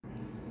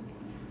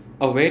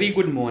A very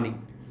good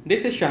morning.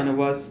 This is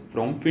Shanavas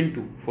from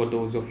Fintu. For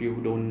those of you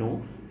who don't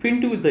know,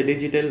 Fintu is a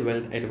digital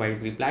wealth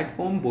advisory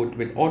platform both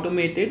with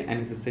automated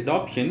and assisted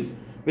options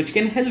which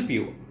can help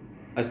you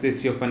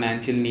assess your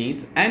financial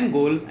needs and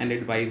goals and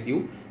advise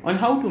you on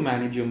how to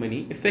manage your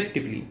money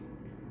effectively.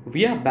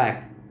 We are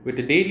back with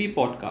a daily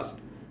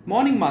podcast,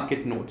 Morning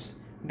Market Notes.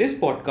 This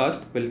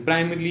podcast will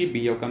primarily be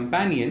your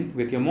companion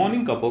with your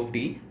morning cup of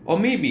tea, or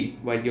maybe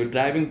while you're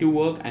driving to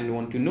work and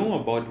want to know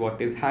about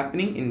what is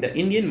happening in the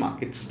Indian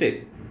markets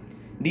today.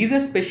 These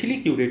are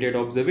specially curated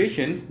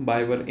observations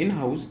by our in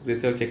house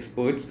research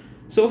experts,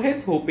 so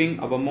here's hoping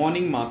our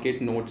Morning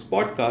Market Notes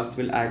podcast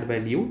will add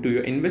value to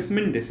your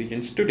investment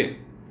decisions today.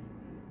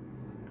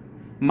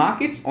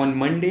 Markets on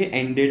Monday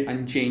ended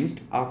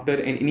unchanged after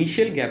an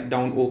initial gap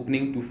down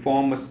opening to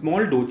form a small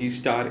doji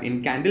star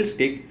in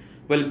candlestick,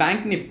 while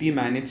Bank Nifty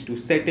managed to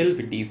settle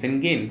with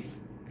decent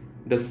gains.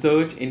 The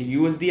surge in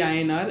USD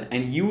INR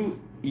and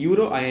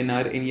Euro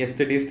INR in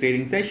yesterday's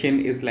trading session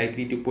is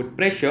likely to put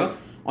pressure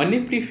on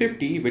Nifty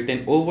 50 with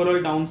an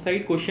overall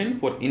downside cushion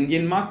for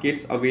Indian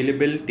markets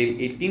available till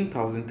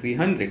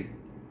 18,300.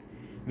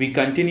 We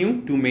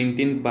continue to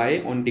maintain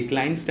buy on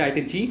decline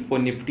strategy for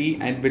Nifty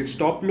and with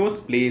stop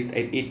loss placed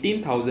at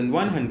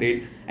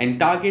 18,100 and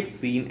targets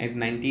seen at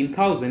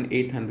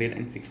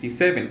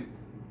 19,867.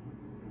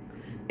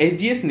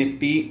 SGS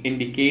Nifty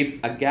indicates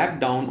a gap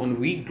down on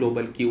weak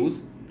global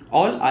cues.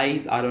 All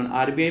eyes are on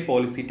RBI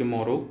policy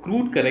tomorrow.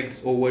 Crude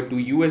corrects over to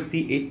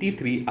USD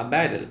 83 a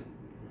barrel.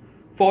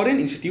 Foreign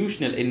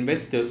institutional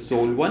investors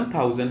sold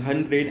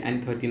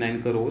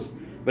 1,139 crores,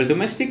 while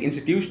domestic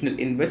institutional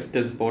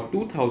investors bought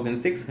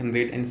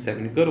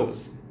 2,607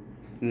 crores.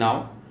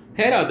 Now,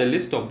 here are the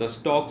list of the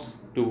stocks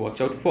to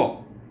watch out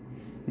for.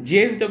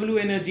 JSW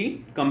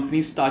Energy company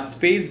starts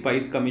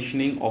phase-wise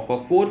commissioning of a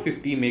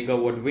 450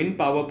 megawatt wind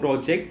power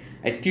project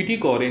at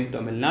Tuticorin,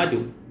 Tamil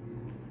Nadu.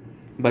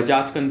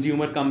 Bajaj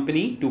Consumer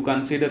Company to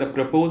consider a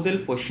proposal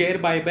for share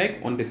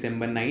buyback on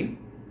December 9.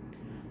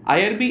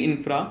 IRB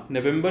Infra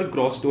November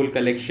gross toll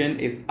collection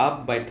is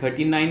up by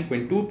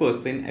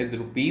 39.2% as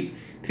rupees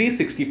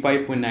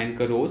 365.9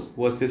 crores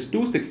versus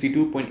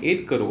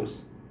 262.8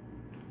 crores.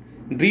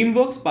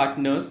 DreamWorks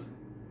partners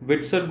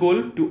with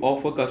Sergol to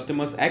offer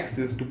customers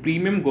access to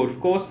premium golf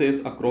courses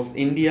across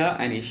India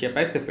and Asia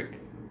Pacific.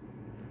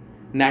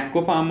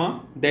 Natco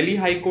Pharma, Delhi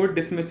High Court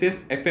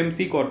dismisses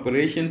FMC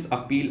Corporation's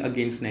appeal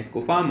against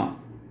Natco Pharma.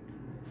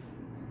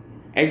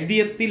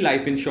 HDFC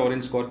Life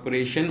Insurance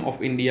Corporation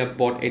of India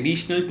bought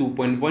additional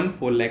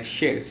 2.14 lakh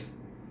shares.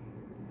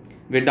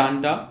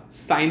 Vedanta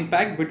signed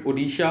pact with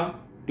Odisha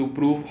to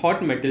prove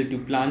hot metal to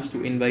plans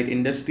to invite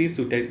industries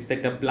to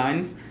set up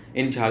plants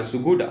in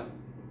Jharsuguda.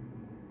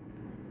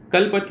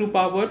 Kalpatru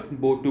Power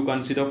board to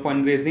consider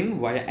fundraising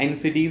via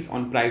NCDs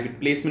on private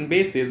placement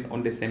basis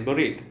on December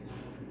 8.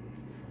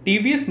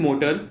 TVS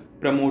Motor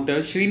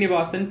promoter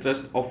Srinivasan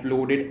Trust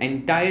offloaded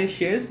entire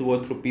shares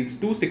worth Rs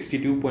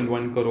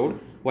 262.1 crore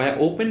via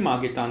open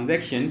market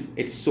transactions.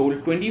 It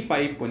sold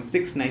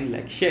 25.69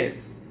 lakh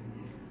shares.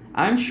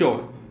 I am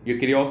sure your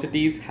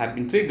curiosities have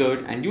been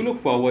triggered and you look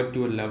forward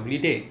to a lovely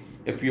day.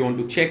 If you want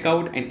to check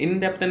out an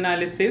in-depth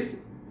analysis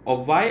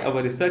of why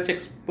our research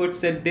experts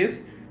said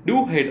this,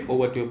 do head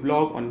over to a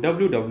blog on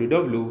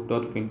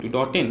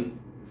www.fintu.in.